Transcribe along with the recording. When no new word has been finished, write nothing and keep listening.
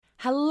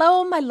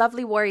Hello, my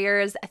lovely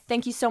warriors.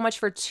 Thank you so much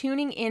for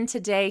tuning in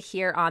today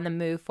here on the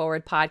Move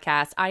Forward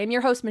podcast. I am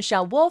your host,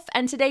 Michelle Wolf,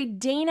 and today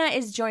Dana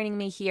is joining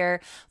me here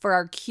for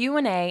our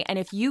Q&A. And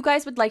if you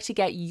guys would like to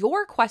get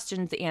your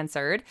questions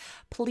answered,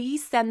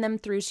 please send them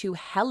through to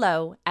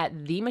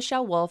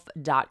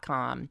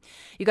hello@themichellewolf.com.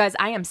 You guys,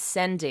 I am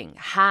sending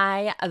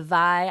high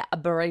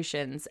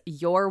vibrations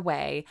your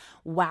way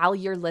while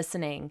you're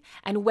listening.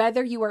 And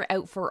whether you are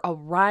out for a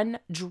run,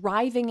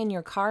 driving in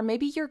your car,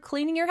 maybe you're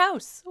cleaning your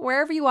house,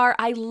 wherever you are,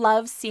 I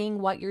love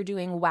seeing what you're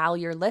doing while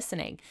you're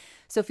listening.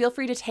 So feel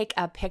free to take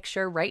a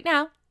picture right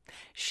now,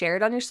 share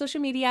it on your social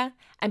media,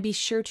 and be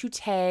sure to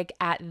tag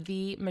at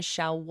the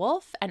Michelle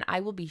Wolf, and I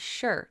will be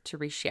sure to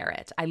reshare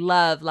it. I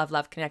love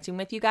connecting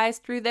with you guys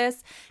through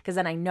this because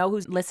then I know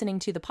who's listening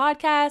to the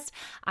podcast.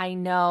 I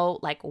know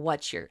like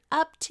what you're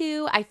up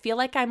to. I feel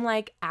like I'm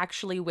like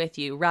actually with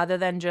you rather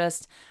than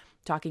just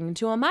talking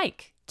to a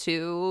mic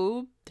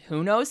to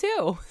who knows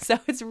who. So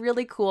it's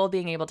really cool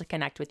being able to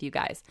connect with you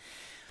guys.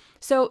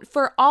 So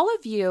for all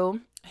of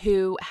you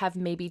who have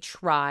maybe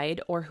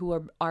tried or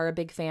who are a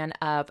big fan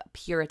of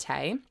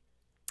Purité,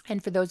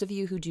 and for those of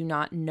you who do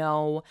not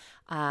know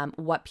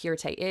what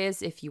Purité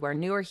is, if you are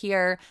newer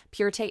here,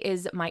 Purité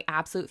is my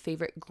absolute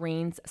favorite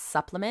greens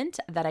supplement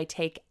that I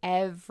take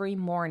every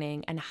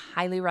morning and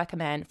highly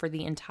recommend for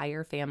the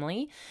entire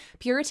family.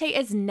 Purité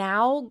is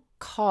now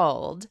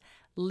called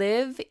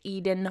Live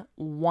Eden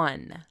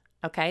One.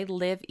 Okay,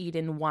 Live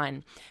Eden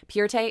One.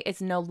 Purité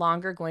is no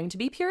longer going to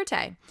be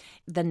Purité.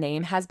 The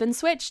name has been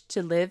switched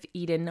to Live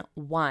Eden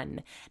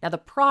One. Now, the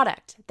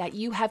product that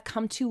you have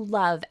come to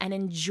love and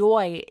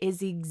enjoy is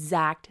the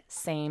exact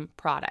same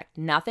product.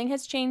 Nothing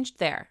has changed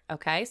there,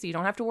 okay? So you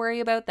don't have to worry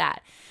about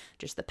that.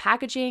 Just the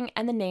packaging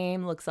and the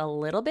name looks a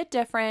little bit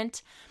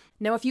different.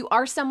 Now, if you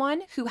are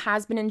someone who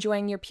has been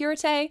enjoying your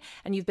Purité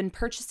and you've been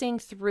purchasing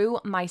through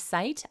my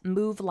site,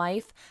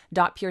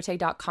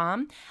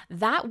 movelife.purité.com,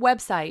 that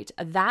website,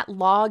 that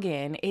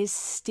login is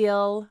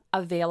still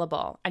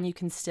available and you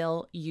can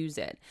still use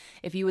it.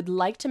 If you would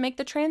like to make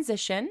the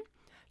transition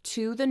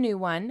to the new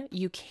one,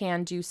 you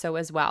can do so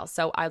as well.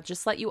 So I'll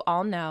just let you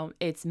all know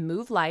it's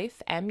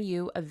MoveLife,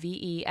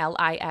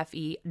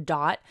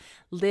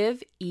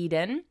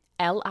 MUVELIFE.liveeden,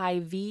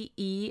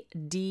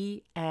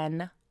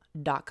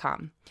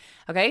 LIVEDN.com.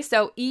 Okay,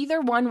 so either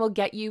one will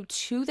get you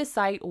to the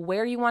site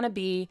where you want to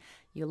be.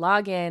 You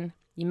log in,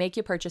 you make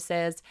your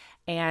purchases,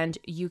 and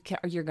you're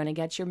going to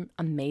get your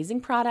amazing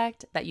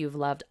product that you've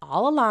loved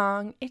all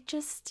along.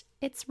 It's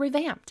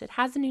revamped. It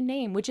has a new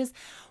name, which is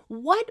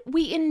what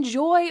we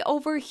enjoy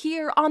over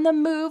here on the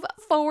Move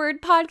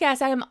Forward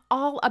podcast. I am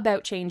all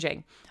about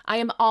changing. I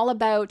am all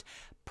about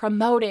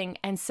promoting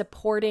and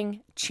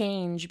supporting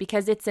change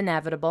because it's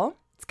inevitable.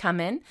 It's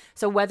coming.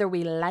 So whether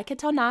we like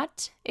it or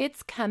not,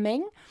 it's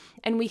coming.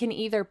 And we can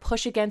either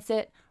push against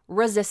it,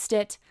 resist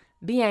it,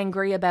 be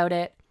angry about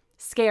it,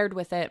 scared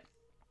with it,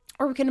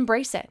 or we can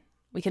embrace it.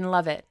 We can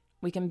love it.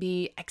 We can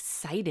be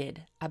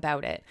excited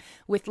about it.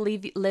 With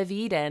Live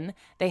Eden,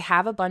 they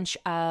have a bunch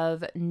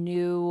of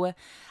new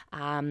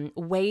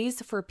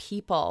ways for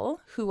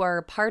people who are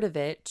a part of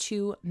it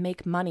to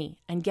make money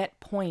and get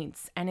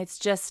points. And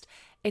it's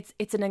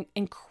an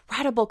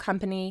incredible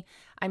company.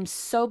 I'm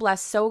so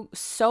blessed,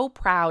 so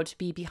proud to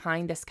be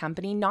behind this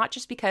company, not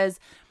just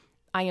because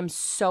I am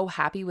so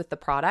happy with the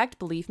product.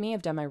 Believe me,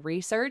 I've done my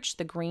research.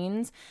 The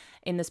greens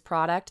in this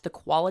product, the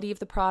quality of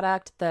the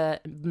product,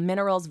 the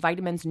minerals,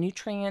 vitamins,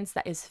 nutrients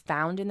that is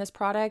found in this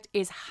product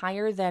is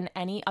higher than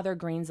any other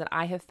greens that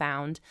I have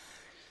found.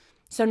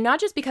 So not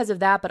just because of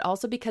that, but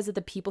also because of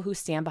the people who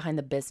stand behind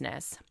the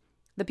business.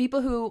 The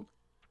people who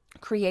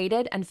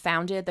created and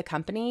founded the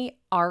company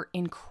are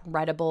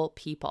incredible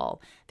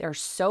people. They're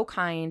so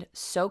kind,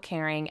 so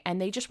caring, and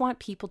they just want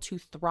people to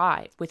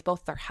thrive with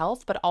both their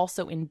health, but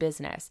also in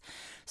business.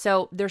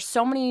 So there's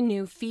so many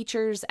new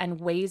features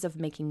and ways of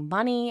making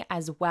money,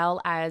 as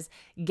well as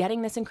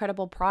getting this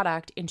incredible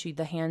product into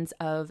the hands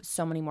of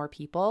so many more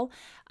people,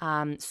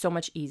 so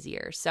much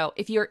easier. So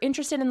if you're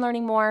interested in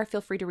learning more,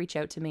 feel free to reach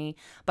out to me.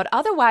 But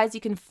otherwise,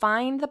 you can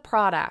find the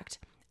product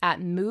at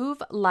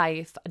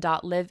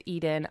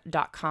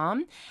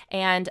movelife.liveeden.com.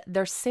 And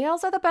their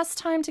sales are the best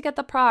time to get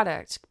the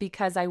product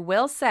because I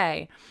will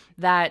say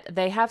that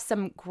they have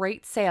some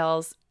great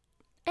sales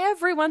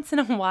every once in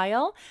a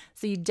while.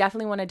 So you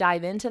definitely want to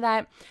dive into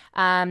that.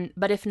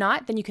 But if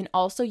not, then you can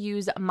also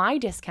use my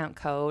discount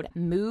code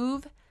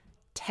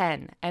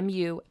MOVE10,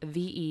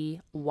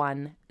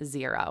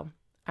 MUVE10.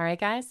 All right,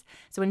 guys.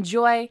 So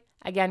enjoy.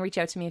 Again, reach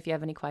out to me if you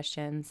have any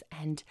questions.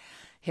 And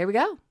here we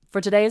go for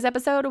today's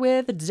episode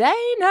with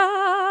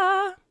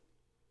Dana.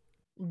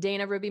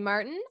 Dana Ruby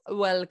Martin,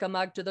 welcome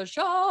back to the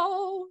show.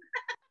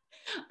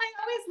 I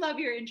always love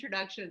your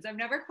introductions. I'm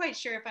never quite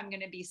sure if I'm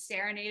going to be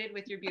serenaded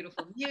with your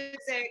beautiful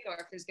music or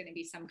if there's going to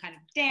be some kind of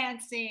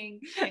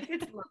dancing.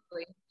 It's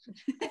lovely.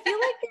 I feel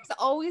like there's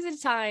always a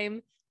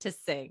time to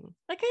sing.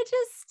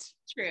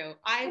 True.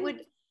 I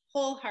would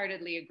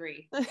wholeheartedly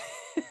agree.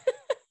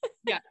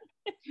 Yeah.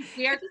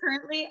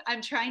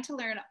 I'm trying to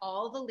learn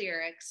all the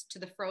lyrics to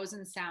the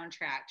Frozen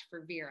soundtrack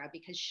for Vera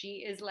because she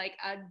is like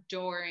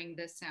adoring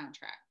this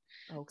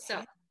soundtrack. So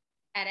Okay.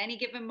 at any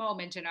given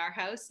moment in our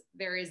house,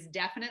 there is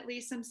definitely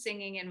some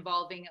singing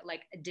involving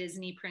like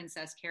Disney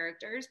princess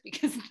characters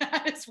because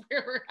that is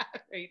where we're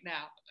at right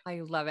now.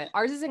 I love it.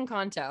 Ours is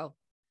Encanto.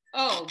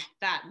 Oh,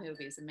 that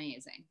movie is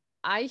amazing.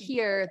 I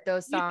hear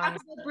those You talk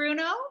songs. about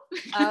Bruno?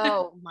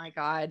 Oh my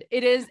God.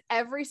 It is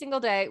every single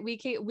day. We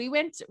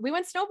went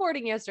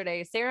snowboarding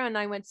yesterday. Sarah and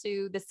I went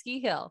to the ski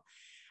hill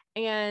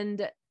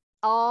and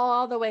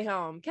all the way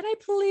home. Can I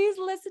please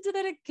listen to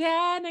that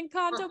again?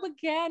 Encanto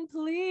again,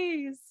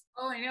 please.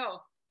 Oh, I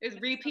know.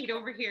 It's repeat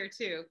over here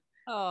too.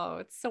 Oh,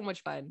 it's so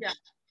much fun. Yeah.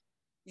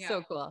 Yeah.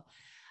 So cool.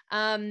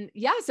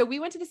 Yeah, so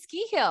we went to the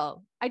ski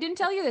hill. I didn't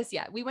tell you this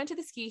yet. We went to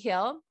the ski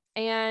hill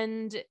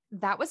and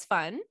that was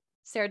fun.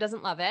 Sarah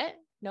doesn't love it.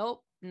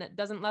 Nope.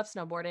 Doesn't love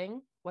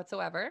snowboarding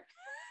whatsoever.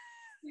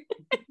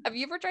 Have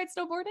you ever tried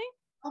snowboarding?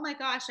 Oh my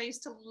gosh, I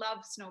used to love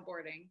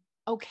snowboarding.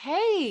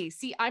 Okay.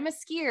 See, I'm a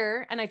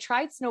skier and I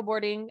tried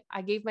snowboarding.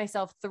 I gave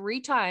myself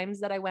 3 times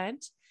that I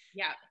went.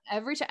 Yeah.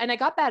 Every time. And I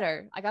got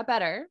better.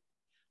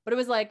 But it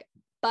was like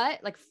butt,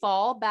 like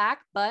fall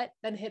back, butt,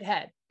 then hit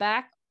head,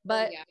 back,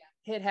 butt,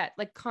 hit head,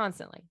 like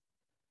constantly.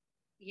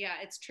 Yeah,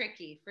 it's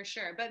tricky for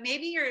sure. But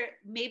maybe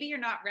you're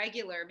not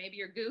regular. Maybe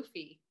you're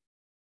goofy.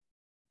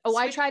 Oh,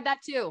 I tried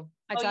that too.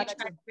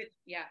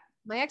 Yeah.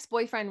 My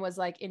ex-boyfriend was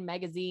like in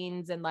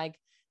magazines and like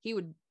he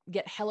would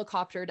get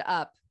helicoptered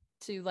up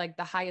to like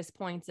the highest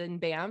points in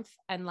Banff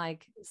and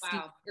like ski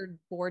or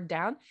board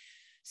down.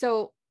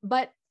 So,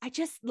 but I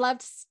just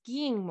loved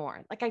skiing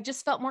more. Like I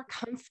just felt more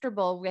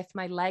comfortable with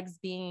my legs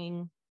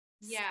being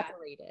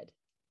separated.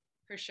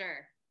 For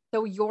sure.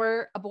 So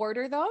you're a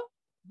boarder though?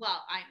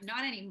 Well, I'm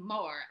not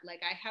anymore.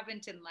 Like I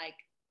haven't in like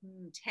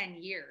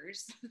 10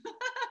 years.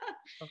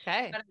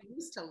 Okay. But I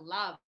used to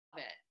love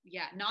it.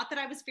 Yeah. Not that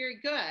I was very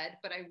good,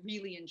 but I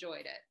really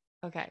enjoyed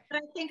it. Okay. But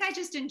I think I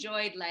just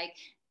enjoyed like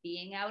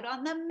being out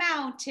on the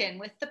mountain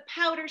with the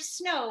powder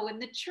snow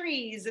and the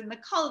trees and the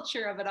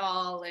culture of it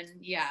all. And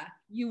yeah.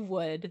 You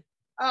would.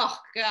 Oh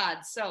God,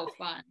 so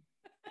fun.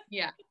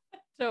 Yeah.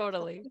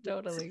 Totally.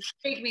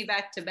 Take me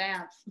back to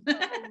Banff.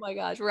 Oh my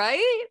gosh,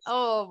 right?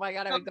 Oh my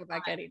God, I would go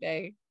back any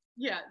day.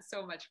 Yeah,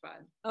 so much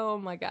fun. Oh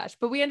my gosh.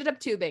 But we ended up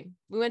tubing.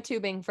 We went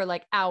tubing for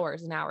like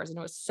hours and hours and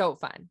it was so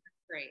fun.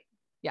 Great.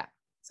 Yeah.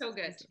 So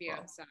good to be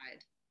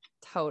outside.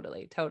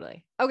 Totally.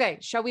 Okay.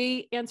 Shall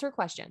we answer a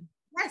question?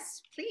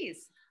 Yes,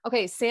 please.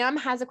 Okay. Sam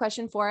has a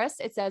question for us.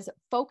 It says,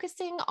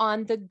 focusing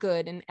on the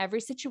good in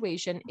every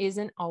situation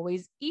isn't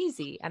always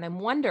easy. And I'm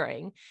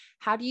wondering,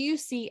 how do you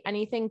see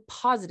anything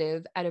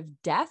positive out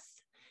of death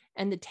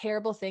and the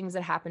terrible things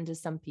that happen to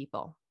some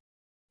people?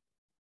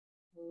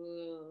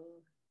 Ooh.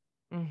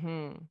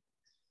 Mm-hmm.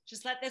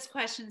 Just let this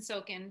question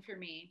soak in for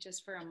me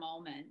just for a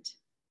moment.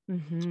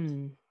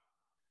 Mm-hmm.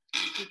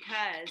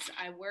 Because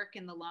I work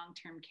in the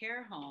long-term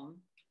care home,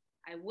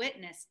 I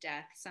witness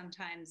death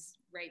sometimes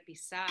right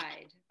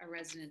beside a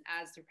resident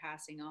as they're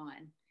passing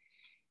on.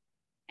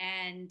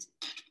 And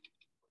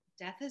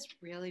death is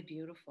really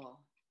beautiful.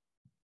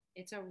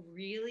 It's a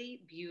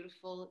really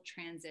beautiful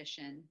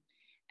transition.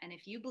 And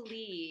if you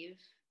believe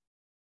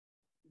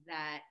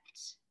that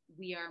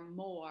we are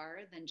more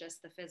than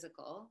just the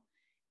physical,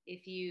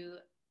 if you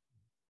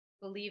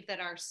believe that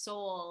our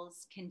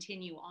souls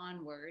continue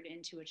onward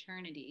into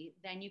eternity,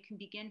 then you can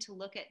begin to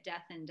look at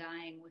death and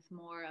dying with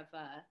more of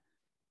a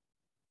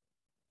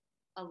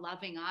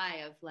loving eye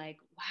of like,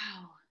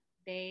 wow,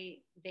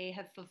 they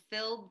have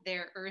fulfilled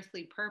their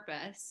earthly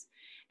purpose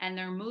and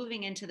they're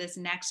moving into this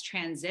next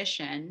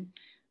transition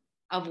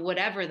of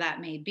whatever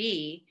that may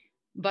be,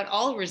 but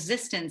all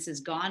resistance is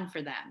gone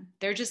for them.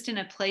 They're just in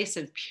a place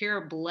of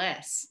pure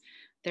bliss.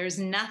 There's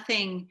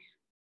nothing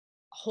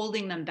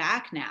holding them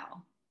back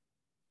now.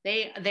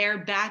 They're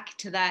back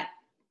to that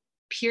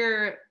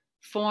pure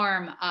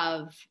form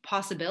of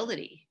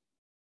possibility.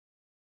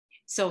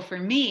 So for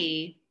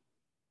me,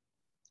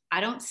 I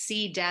don't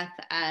see death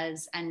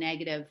as a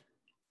negative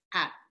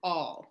at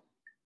all.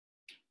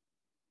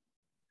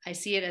 I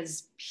see it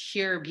as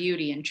pure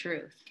beauty and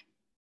truth.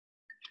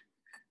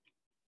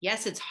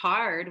 Yes, it's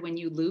hard when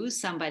you lose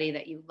somebody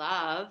that you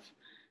love,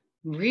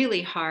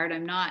 really hard.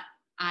 I'm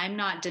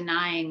not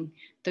denying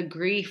the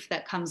grief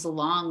that comes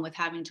along with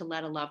having to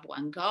let a loved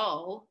one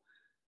go.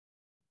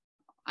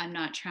 I'm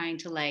not trying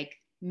to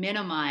like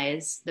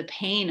minimize the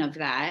pain of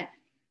that.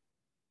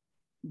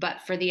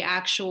 But for the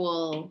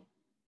actual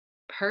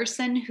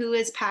person who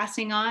is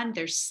passing on,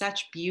 there's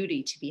such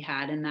beauty to be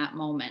had in that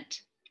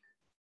moment.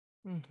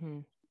 Mm-hmm.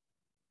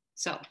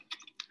 So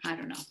I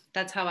don't know.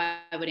 That's how I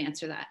would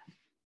answer that.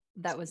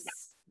 That was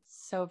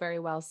so very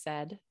well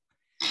said.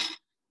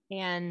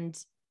 And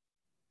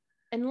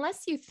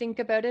unless you think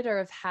about it or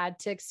have had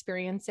to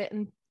experience it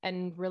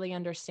and really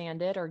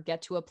understand it or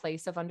get to a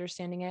place of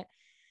understanding it,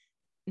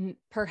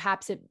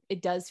 perhaps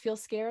it does feel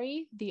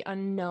scary, the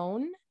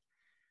unknown.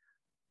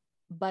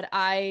 But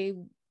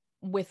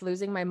with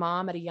losing my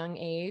mom at a young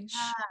age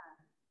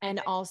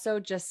and also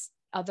just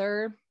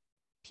other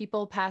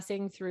people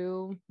passing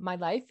through my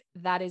life,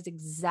 that is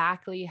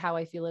exactly how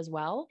I feel as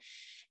well.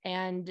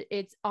 And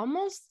it's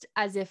almost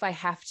as if I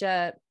have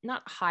to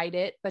not hide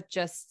it, but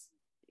just,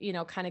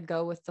 kind of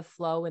go with the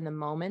flow in the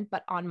moment.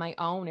 But on my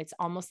own, it's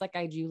almost like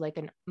I do like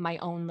my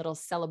own little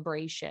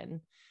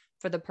celebration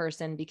for the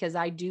person, because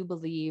I do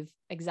believe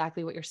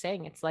exactly what you're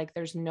saying. It's like,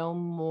 there's no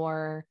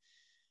more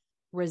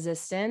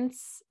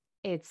resistance.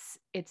 It's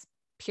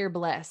pure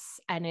bliss,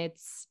 and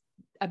it's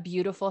a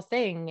beautiful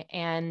thing.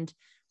 And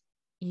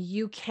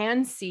you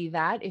can see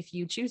that if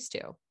you choose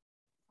to.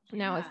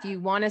 Now, if you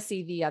want to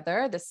see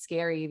the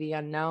scary, the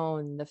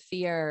unknown, the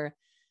fear,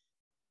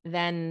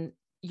 then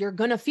you're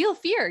going to feel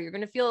fear. You're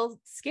going to feel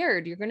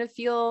scared. You're going to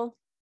feel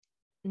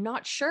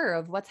not sure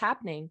of what's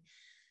happening.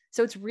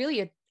 So it's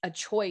really a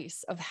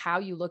choice of how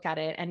you look at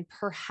it. And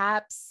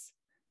perhaps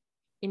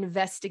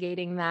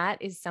investigating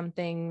that is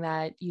something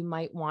that you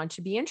might want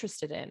to be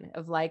interested in,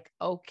 of like,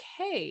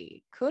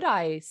 okay, could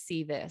I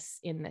see this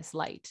in this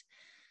light?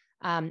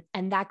 And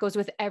that goes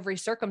with every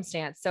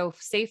circumstance. So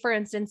say, for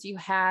instance, you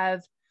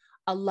have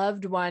a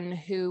loved one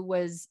who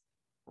was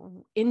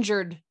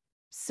injured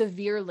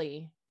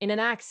severely in an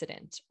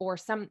accident, or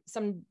some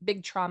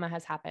big trauma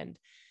has happened.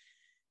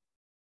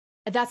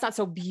 That's not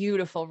so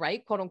beautiful,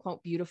 right? Quote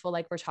unquote beautiful.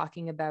 Like, we're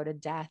talking about a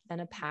death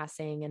and a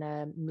passing and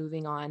a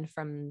moving on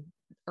from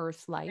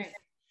earth life.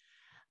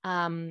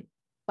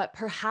 But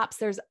perhaps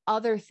there's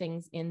other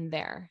things in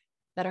there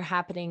that are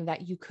happening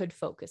that you could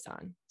focus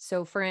on.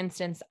 So for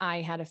instance,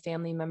 I had a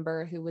family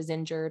member who was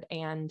injured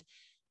and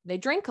they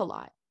drink a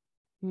lot.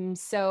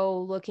 So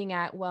looking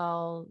at,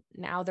 well,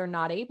 now they're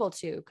not able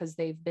to because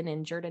they've been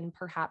injured, and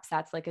perhaps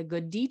that's like a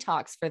good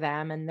detox for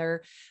them, and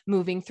they're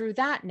moving through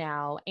that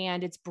now,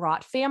 and it's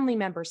brought family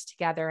members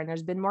together, and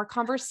there's been more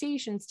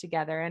conversations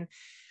together, and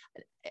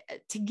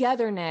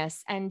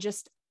togetherness, and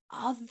just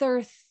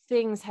other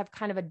things have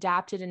kind of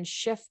adapted and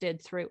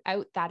shifted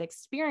throughout that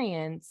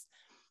experience,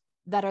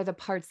 that are the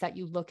parts that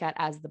you look at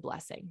as the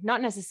blessing,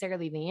 not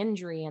necessarily the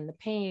injury and the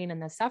pain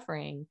and the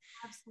suffering.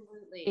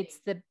 Absolutely.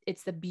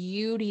 It's the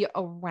beauty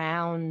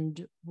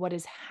around what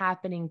is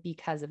happening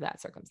because of that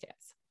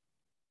circumstance.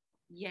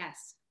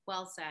 Yes.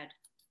 Well said.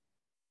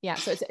 Yeah.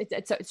 So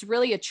it's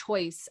really a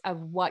choice of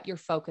what you're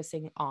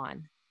focusing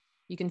on.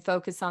 You can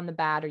focus on the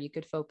bad, or you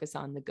could focus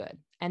on the good.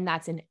 And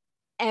that's in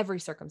every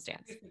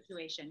circumstance. Every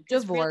situation.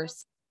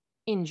 Divorce,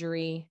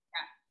 injury,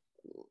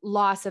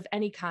 loss of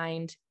any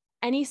kind.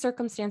 Any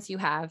circumstance you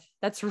have,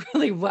 that's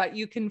really what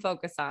you can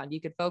focus on.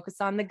 You could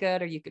focus on the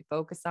good, or you could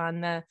focus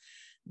on the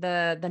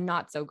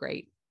not so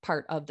great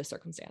part of the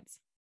circumstance.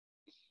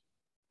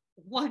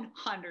 100%.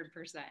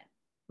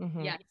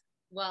 Yes.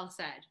 Well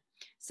said.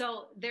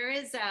 So there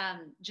is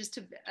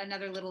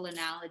another little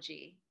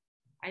analogy.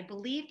 I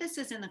believe this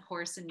is in the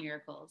Course in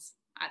Miracles.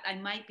 I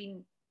might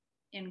be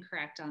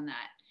incorrect on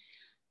that.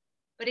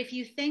 But if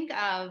you think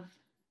of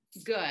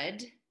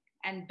good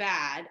and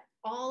bad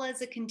all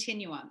as a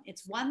continuum,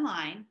 it's one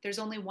line. There's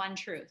only one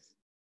truth.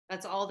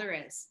 That's all there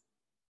is.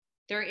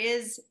 There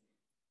is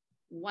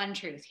one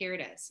truth. Here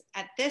it is.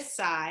 At this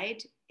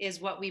side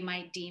is what we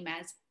might deem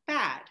as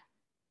bad.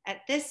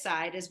 At this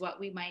side is what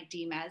we might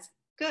deem as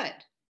good.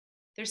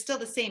 They're still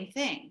the same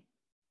thing.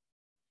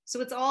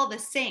 So it's all the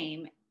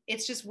same.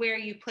 It's just where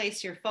you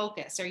place your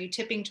focus. Are you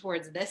tipping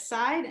towards this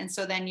side? And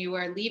so then you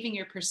are leaving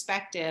your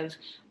perspective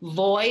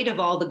void of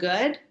all the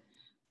good?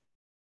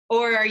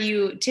 Or are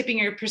you tipping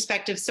your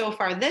perspective so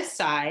far this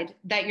side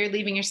that you're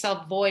leaving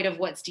yourself void of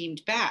what's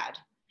deemed bad?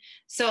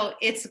 So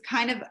it's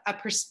kind of a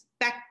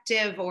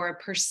perspective or a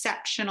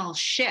perceptional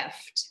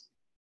shift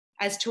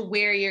as to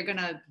where you're going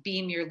to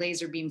beam your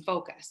laser beam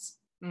focus.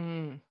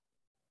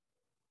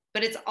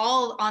 But it's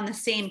all on the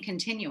same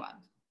continuum.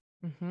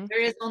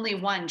 There is only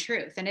one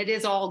truth, and it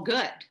is all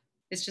good.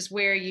 It's just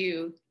where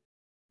you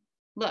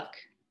look.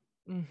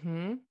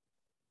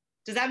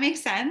 Does that make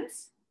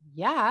sense?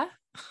 Yeah.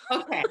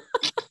 Okay.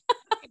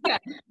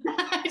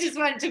 I just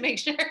wanted to make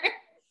sure.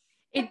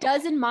 It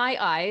does in my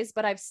eyes,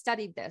 but I've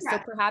studied this. Yeah.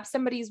 So perhaps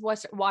somebody's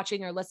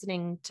watching or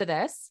listening to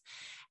this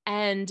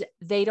and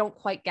they don't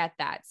quite get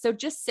that. So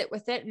just sit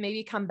with it and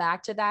maybe come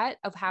back to that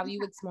of how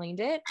you explained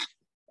it.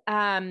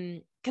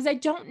 Because I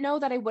don't know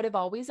that I would have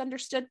always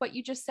understood what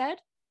you just said.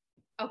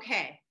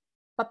 Okay.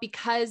 But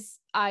because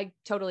I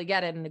totally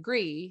get it and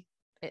agree,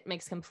 it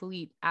makes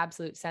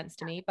absolute sense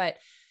to me. But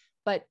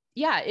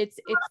yeah, it's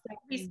how else could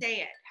we say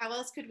it? How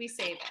else could we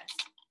say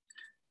this?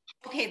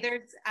 Okay,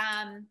 there's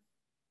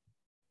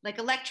like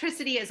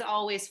electricity is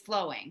always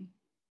flowing.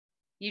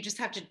 You just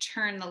have to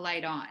turn the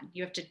light on.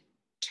 You have to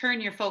turn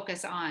your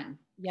focus on.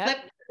 Flip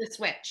the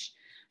switch.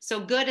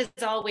 So good is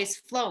always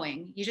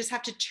flowing. You just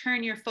have to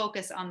turn your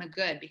focus on the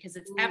good because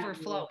it's ever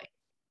flowing.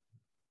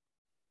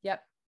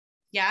 Yep.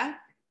 Yeah?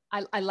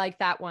 I like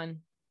that one.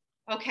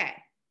 Okay.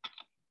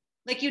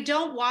 Like you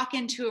don't walk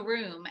into a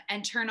room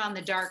and turn on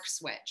the dark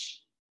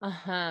switch.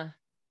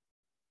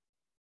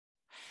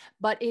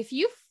 But if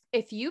you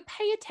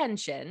pay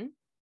attention,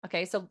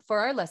 okay, so for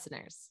our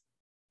listeners,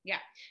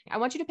 I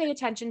want you to pay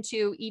attention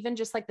to even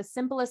just like the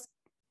simplest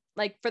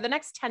like for the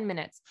next 10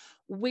 minutes,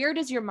 where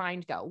does your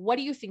mind go? What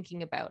are you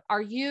thinking about?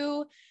 Are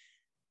you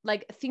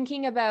like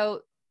thinking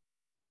about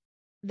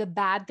the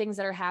bad things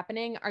that are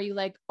happening? Are you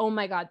like, oh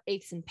my God,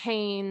 aches and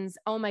pains.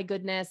 Oh my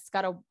goodness.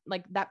 Gotta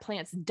like that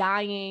plant's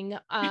dying.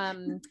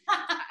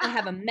 I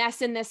have a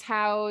mess in this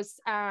house.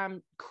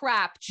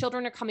 Crap.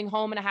 Children are coming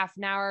home in a half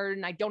an hour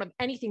and I don't have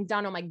anything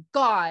done. Oh my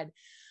God.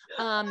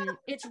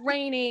 It's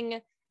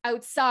raining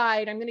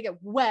outside. I'm going to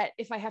get wet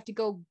if I have to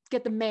go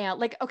get the mail.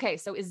 Like, okay.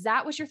 So is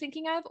that what you're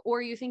thinking of? Or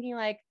are you thinking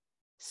like,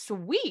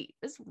 sweet,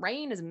 this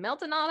rain is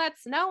melting all that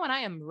snow and I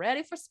am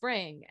ready for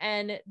spring.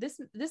 And this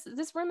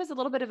room is a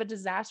little bit of a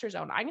disaster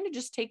zone. I'm going to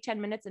just take 10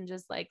 minutes and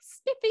just like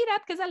stick feet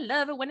up because I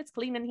love it when it's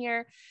clean in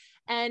here.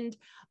 And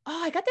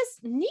oh, I got this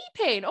knee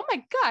pain. Oh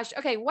my gosh.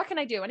 Okay. What can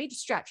I do? I need to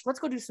stretch. Let's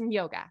go do some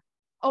yoga.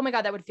 Oh my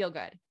God, that would feel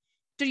good.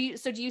 Do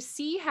you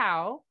see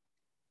how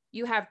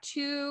you have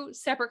two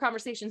separate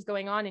conversations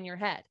going on in your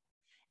head,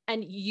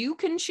 and you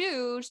can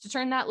choose to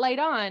turn that light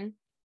on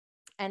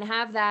and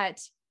have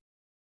that,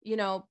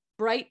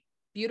 bright,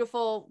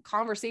 beautiful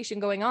conversation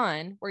going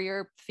on where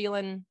you're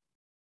feeling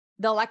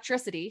the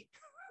electricity,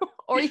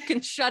 or you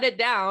can shut it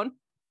down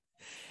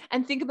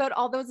and think about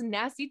all those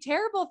nasty,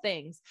 terrible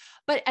things.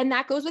 And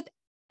that goes with,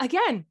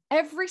 again,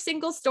 every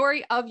single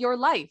story of your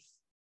life.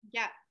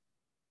 Yeah.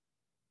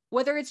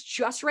 Whether it's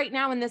just right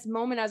now in this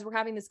moment, as we're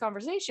having this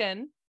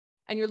conversation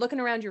and you're looking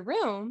around your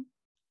room,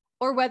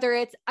 or whether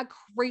it's a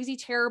crazy,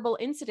 terrible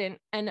incident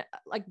and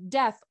like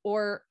death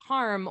or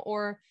harm,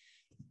 or,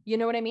 you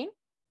know what I mean?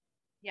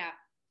 Yeah.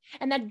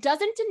 And that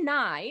doesn't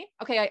deny,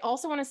 okay, I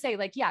also want to say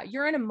like, yeah,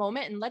 you're in a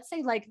moment and let's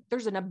say like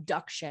there's an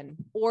abduction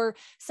or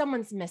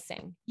someone's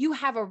missing. You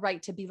have a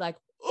right to be like,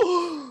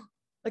 oh,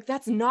 like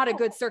that's not a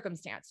good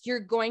circumstance.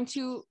 You're going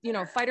to,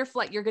 fight or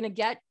flight. You're going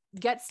to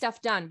get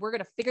stuff done. We're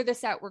going to figure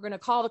this out. We're going to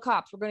call the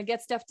cops. We're going to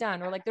get stuff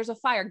done. Or like, there's a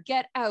fire,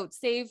 get out,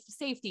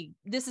 safety.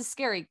 This is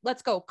scary.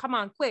 Let's go. Come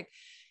on, quick.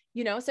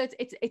 So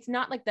it's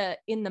not like the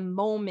in the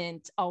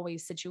moment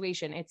always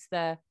situation. It's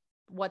the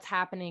what's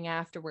happening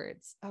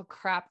afterwards. Oh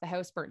crap, the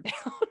house burned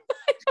down.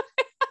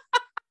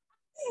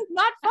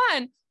 Not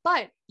fun,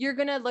 but you're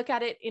going to look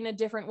at it in a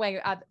different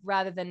way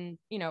rather than,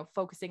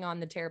 focusing on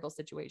the terrible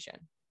situation.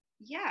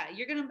 Yeah.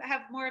 You're going to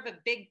have more of a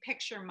big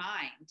picture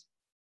mind.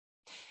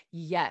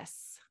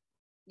 Yes.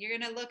 You're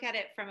going to look at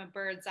it from a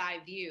bird's eye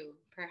view,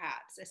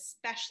 perhaps,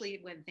 especially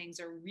when things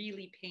are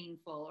really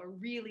painful or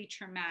really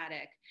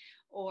traumatic,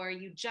 or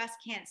you just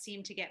can't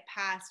seem to get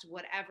past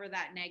whatever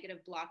that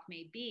negative block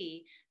may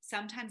be.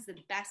 Sometimes the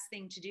best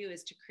thing to do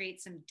is to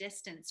create some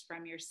distance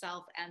from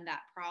yourself and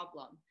that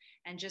problem,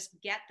 and just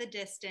get the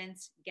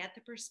distance, get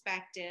the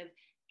perspective,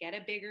 get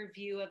a bigger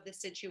view of the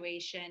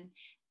situation,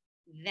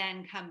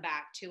 then come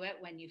back to it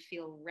when you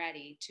feel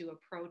ready to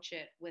approach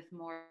it with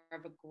more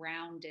of a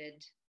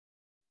grounded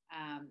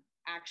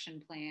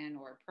action plan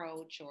or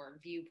approach or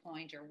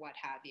viewpoint or what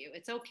have you.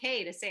 It's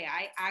okay to say,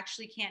 I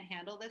actually can't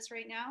handle this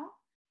right now.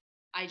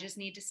 I just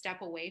need to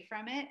step away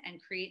from it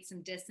and create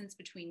some distance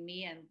between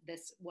me and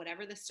this,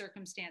 whatever the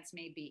circumstance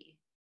may be.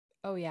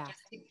 Oh yeah. Just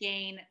to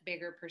gain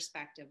bigger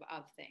perspective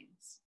of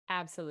things.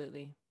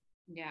 Absolutely.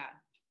 Yeah.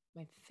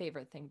 My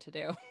favorite thing to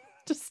do.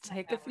 Just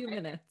take a few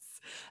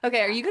minutes.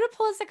 Okay. Are you going to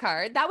pull us a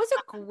card? That was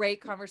a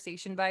great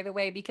conversation, by the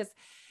way, because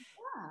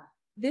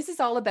this is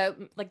all about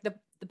like the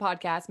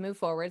podcast,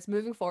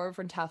 moving forward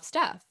from tough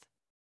stuff.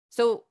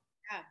 So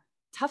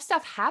tough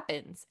stuff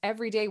happens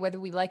every day, whether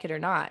we like it or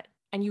not.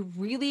 And you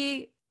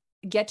really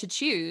get to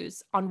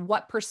choose on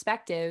what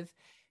perspective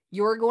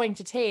you're going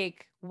to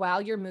take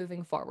while you're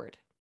moving forward.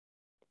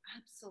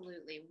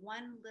 Absolutely.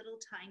 One little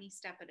tiny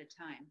step at a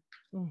time.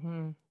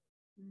 Mm-hmm.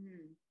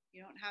 Mm-hmm.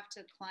 You don't have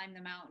to climb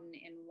the mountain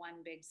in one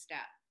big step.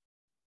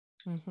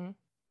 Mm-hmm.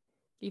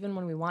 Even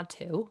when we want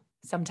to,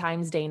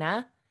 sometimes,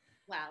 Dana.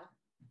 Well,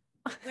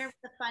 where would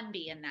the fun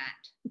be in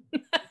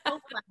that? No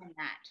fun in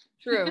that.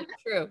 True.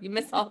 You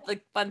miss all the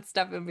fun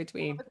stuff in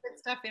between. All the good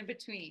stuff in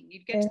between.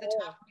 You'd get to the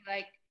top and be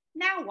like,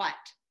 now what?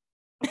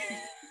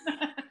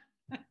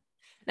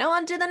 Now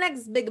on to the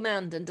next big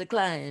mountain to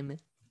climb.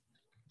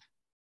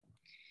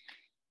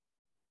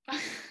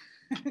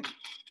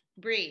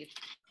 Breathe.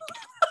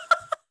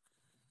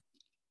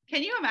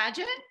 Can you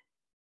imagine?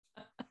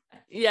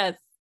 Yes,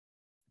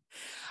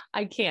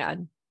 I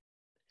can.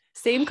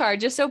 Same card,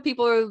 just so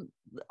people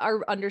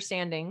are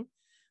understanding.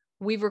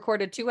 We've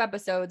recorded 2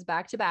 episodes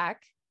back to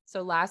back.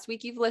 So last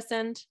week you've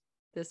listened.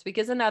 This week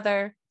is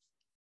another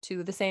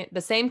to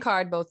the same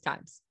card both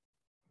times.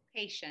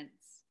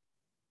 Patience,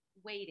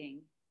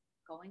 waiting,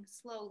 going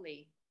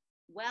slowly,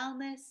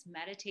 wellness,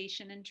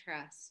 meditation, and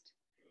trust.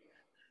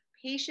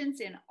 Patience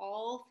in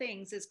all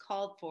things is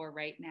called for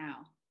right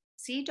now.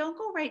 See, don't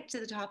go right to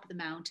the top of the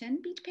mountain.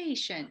 Be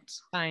patient.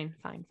 Fine.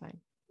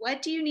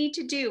 What do you need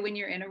to do when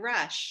you're in a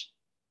rush?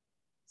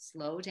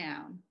 Slow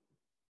down.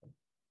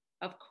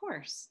 Of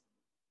course.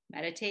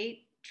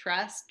 Meditate,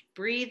 trust,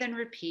 breathe, and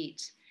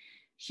repeat.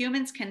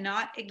 Humans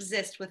cannot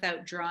exist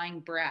without drawing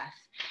breath.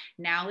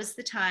 Now is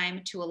the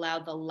time to allow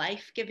the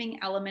life-giving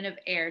element of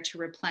air to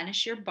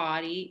replenish your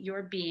body,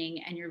 your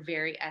being, and your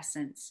very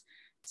essence.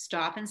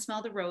 Stop and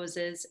smell the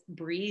roses,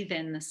 breathe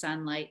in the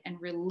sunlight,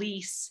 and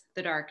release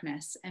the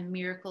darkness, and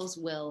miracles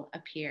will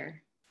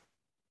appear.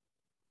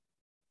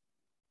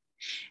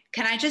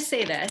 Can I just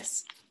say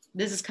this?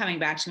 This is coming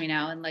back to me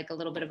now in like a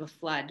little bit of a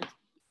flood.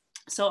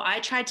 So I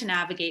tried to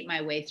navigate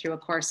my way through A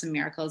Course in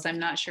Miracles. I'm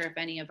not sure if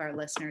any of our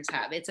listeners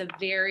have. It's a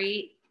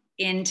very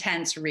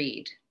intense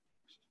read,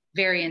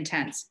 very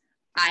intense.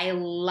 I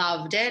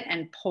loved it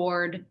and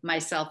poured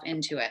myself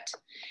into it.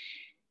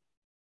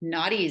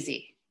 Not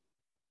easy,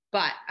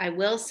 but I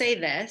will say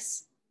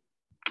this.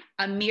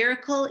 A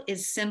miracle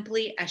is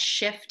simply a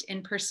shift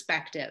in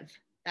perspective.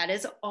 That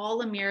is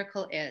all a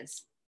miracle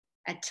is.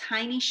 A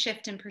tiny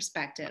shift in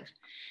perspective.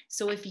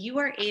 So if you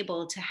are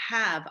able to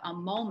have a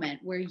moment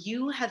where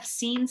you have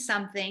seen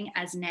something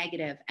as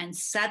negative and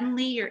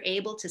suddenly you're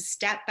able to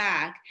step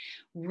back,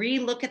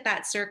 re-look at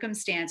that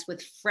circumstance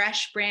with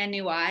fresh, brand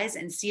new eyes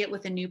and see it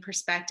with a new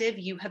perspective,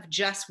 you have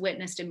just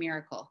witnessed a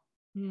miracle.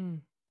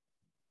 And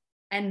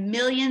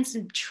millions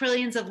and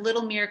trillions of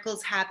little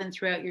miracles happen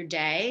throughout your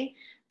day.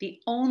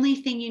 The only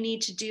thing you need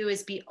to do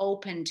is be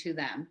open to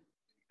them.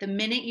 The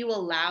minute you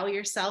allow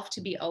yourself to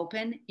be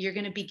open, you're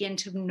going to begin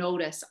to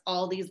notice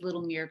all these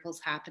little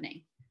miracles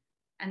happening.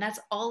 And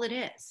that's all it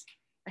is,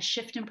 a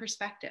shift in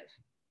perspective.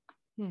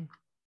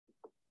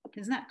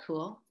 Isn't that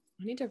cool?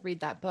 I need to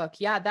read that book.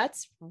 Yeah,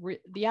 it's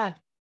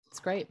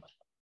great.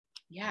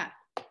 Yeah.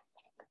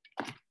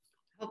 I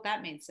hope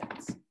that made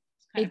sense.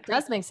 It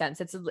does make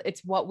sense.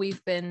 It's what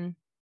we've been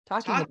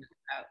talking about.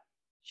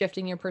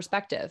 Shifting your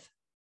perspective.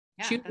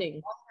 Yeah,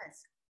 Shooting.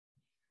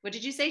 What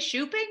did you say?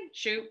 Shooping?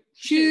 Shoot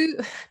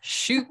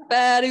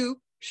badoo,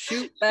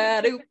 shoot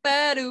badoo,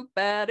 badoo,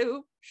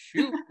 badoo,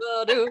 shoot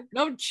badoo.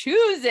 No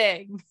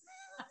choosing.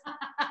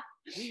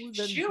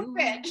 Shoot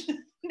it.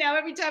 Now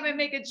every time I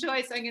make a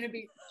choice, I'm gonna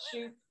be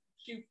shoot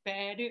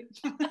badoo.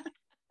 I'm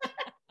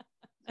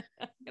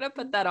gonna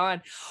put that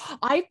on.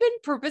 I've been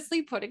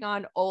purposely putting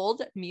on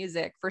old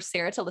music for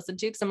Sarah to listen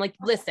to because I'm like,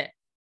 listen,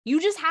 you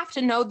just have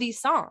to know these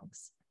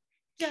songs.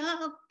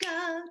 Don't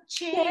go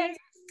chase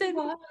the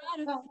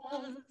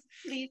waterfalls,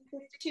 lead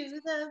us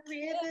to the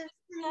river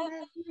like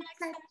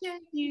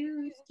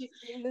you used to.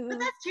 But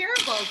that's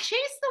terrible.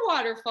 Chase the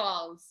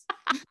waterfalls.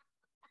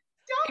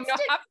 Don't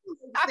stick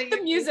half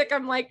the music.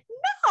 I'm like,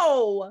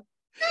 no,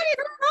 that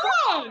is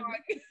wrong.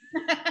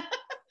 What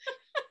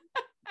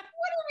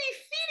are we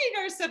feeding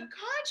our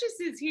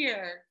subconsciouses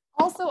here?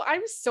 Also,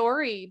 I'm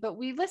sorry, but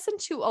we listen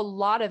to a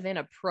lot of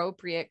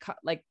inappropriate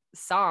like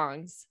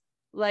songs.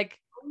 Like,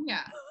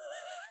 yeah.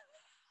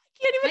 I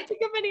can't even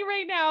think of any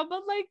right now,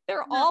 but like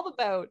they're all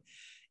about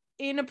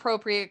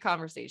inappropriate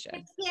conversation.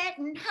 It's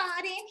getting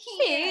hot in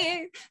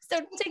here.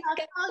 So take off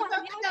your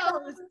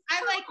clothes.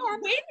 I'm like,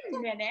 wait a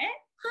minute.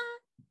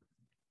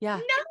 Yeah.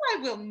 No, I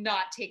will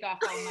not take off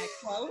all my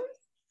clothes.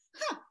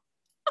 Huh.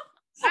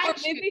 Or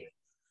maybe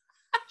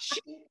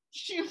shoot.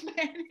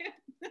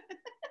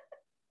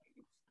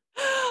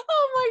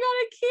 Oh my God,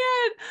 I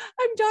can't.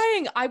 I'm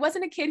dying. I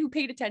wasn't a kid who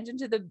paid attention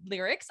to the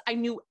lyrics. I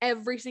knew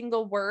every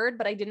single word,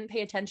 but I didn't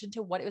pay attention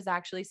to what it was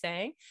actually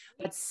saying.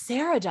 But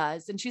Sarah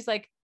does. And she's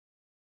like,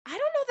 I don't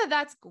know that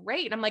that's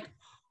great. And I'm like,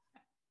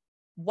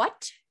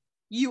 what?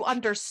 You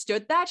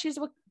understood that? She's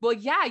like, well,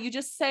 yeah, you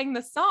just sang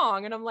the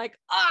song. And I'm like,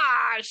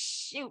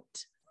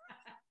 shoot.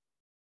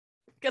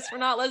 Guess we're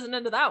not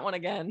listening to that one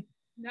again.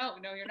 No,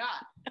 you're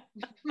not.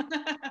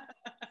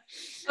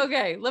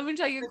 Okay, let me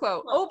tell you a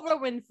quote. Oprah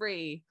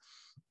Winfrey.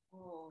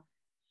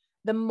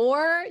 The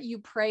more you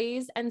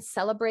praise and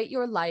celebrate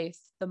your life,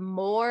 the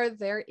more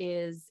there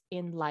is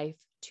in life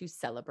to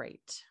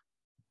celebrate.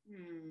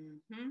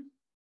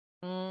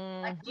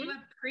 What you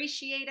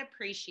appreciate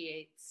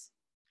appreciates.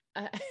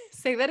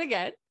 Say that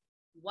again.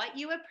 What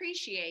you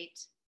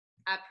appreciate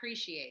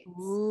appreciates.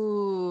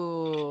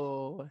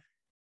 Ooh.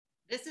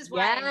 This is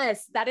why.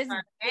 Yes, that is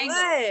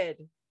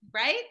good.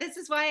 Right? This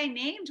is why I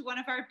named one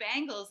of our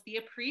bangles the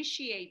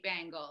Appreciate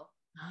bangle.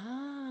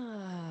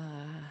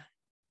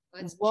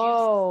 Let's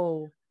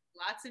whoa.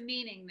 Lots of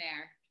meaning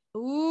there.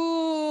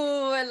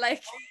 Ooh, I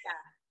like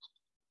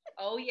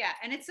Oh yeah.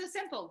 And it's so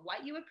simple.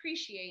 What you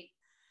appreciate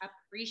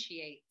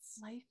appreciates.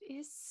 Life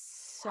is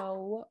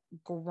so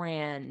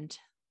grand.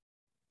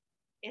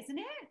 Isn't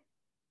it?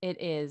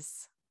 It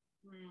is.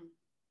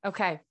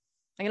 Okay. I'm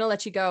going to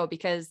let you go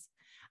because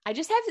I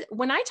just have,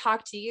 when I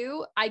talk to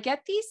you, I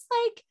get these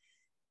like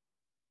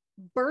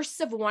bursts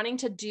of wanting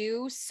to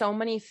do so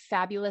many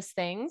fabulous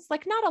things.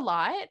 Like not a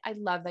lot. I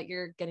love that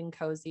you're getting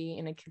cozy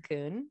in a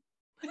cocoon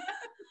with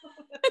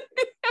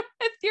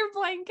your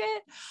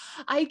blanket.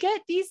 I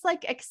get these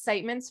like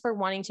excitements for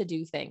wanting to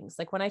do things.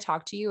 Like when I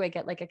talk to you, I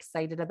get like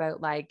excited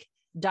about like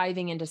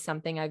diving into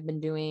something I've been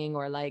doing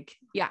or like,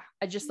 yeah,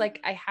 I just like,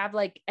 I have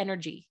like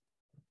energy.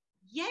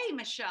 Yay,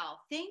 Michelle.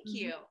 Thank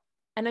you.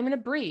 And I'm going to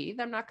breathe.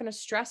 I'm not going to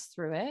stress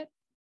through it.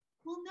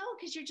 Well, no,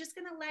 because you're just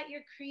going to let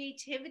your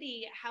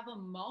creativity have a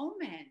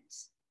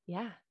moment.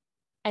 Yeah.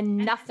 And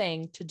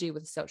nothing to do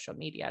with social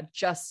media,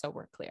 just so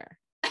we're clear.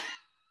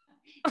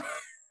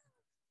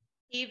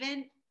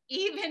 Even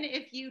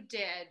if you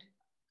did,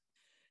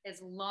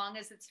 as long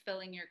as it's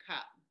filling your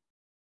cup.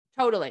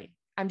 Totally.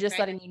 I'm just Right?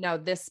 letting you know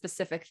this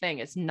specific thing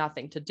is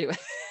nothing to do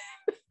with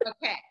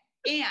Okay.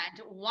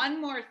 And one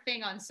more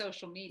thing on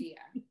social media.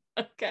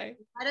 Okay.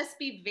 Let us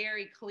be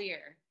very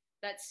clear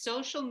that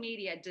social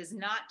media does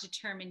not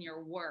determine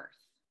your worth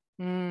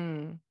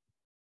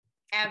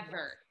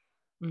ever,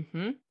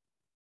 Mm-hmm.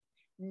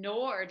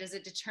 nor does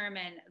it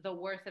determine the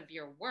worth of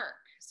your work.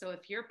 So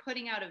if you're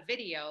putting out a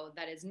video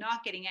that is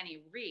not getting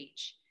any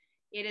reach,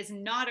 it is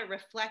not a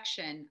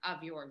reflection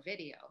of your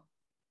video.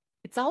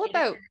 It's all It is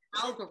about an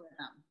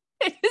algorithm.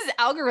 it is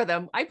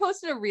algorithm. I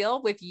posted a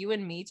reel with you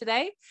and me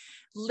today.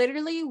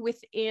 Literally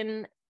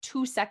within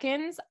 2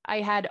 seconds,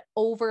 I had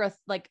over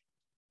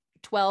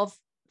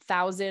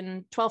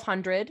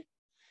 1,200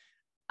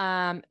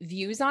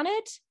 views on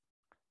it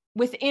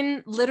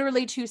within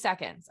literally 2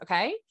 seconds.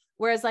 Okay.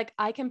 Whereas like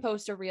I can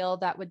post a reel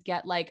that would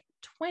get like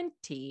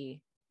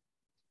 20.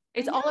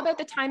 It's all about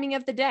the timing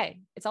of the day.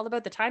 It's all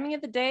about the timing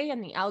of the day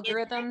and the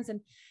algorithms. And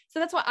so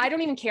that's why I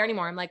don't even care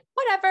anymore. I'm like,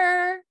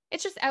 whatever.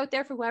 It's just out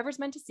there for whoever's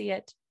meant to see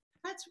it.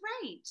 That's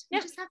right. Yeah.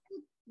 You just have to,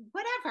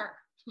 whatever.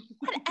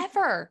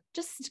 Whatever.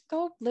 Just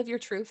go live your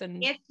truth.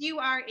 And if you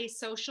are a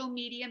social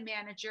media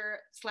manager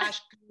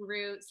 /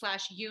 guru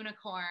 /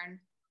 unicorn,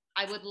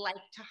 I would like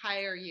to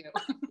hire you.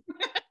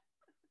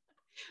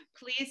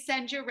 Please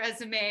send your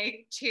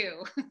resume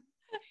to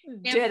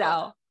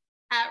ditto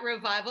at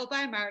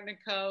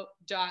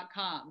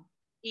revivalbymartinandco.com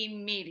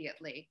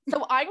immediately.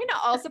 So I'm going to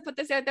also put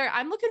this out there.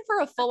 I'm looking for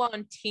a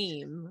full-on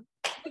team.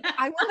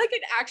 I want like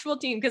an actual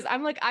team because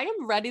I'm like, I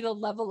am ready to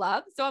level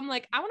up. So I'm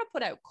like, I want to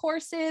put out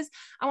courses.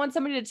 I want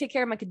somebody to take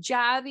care of my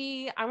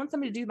Kajabi. I want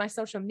somebody to do my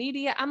social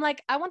media. I'm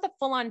like, I want the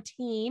full-on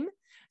team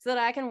so that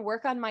I can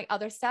work on my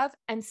other stuff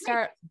and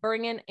start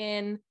bringing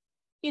in,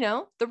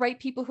 the right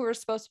people who are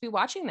supposed to be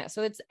watching this.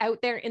 So it's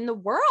out there in the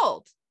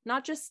world,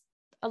 not just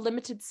a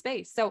limited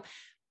space. So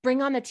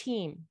bring on a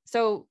team.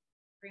 So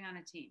bring on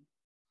a team.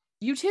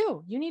 You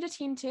too. You need a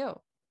team too.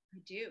 I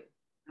do.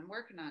 I'm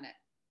working on it.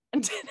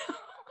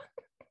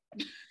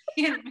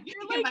 in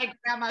my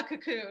grandma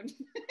cocoon.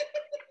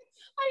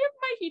 I have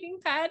my heating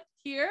pad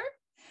here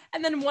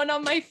and then one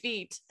on my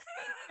feet.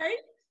 Right?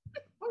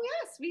 Oh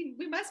yes, we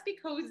must be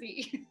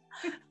cozy.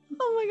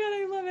 Oh my God,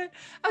 I love it.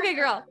 Okay,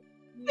 girl.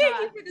 Thank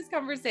you for this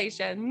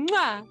conversation.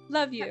 Mwah.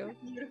 Love you. Have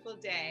a beautiful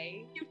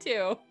day. You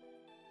too.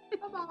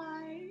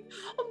 Bye-bye.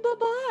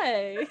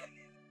 Bye-bye.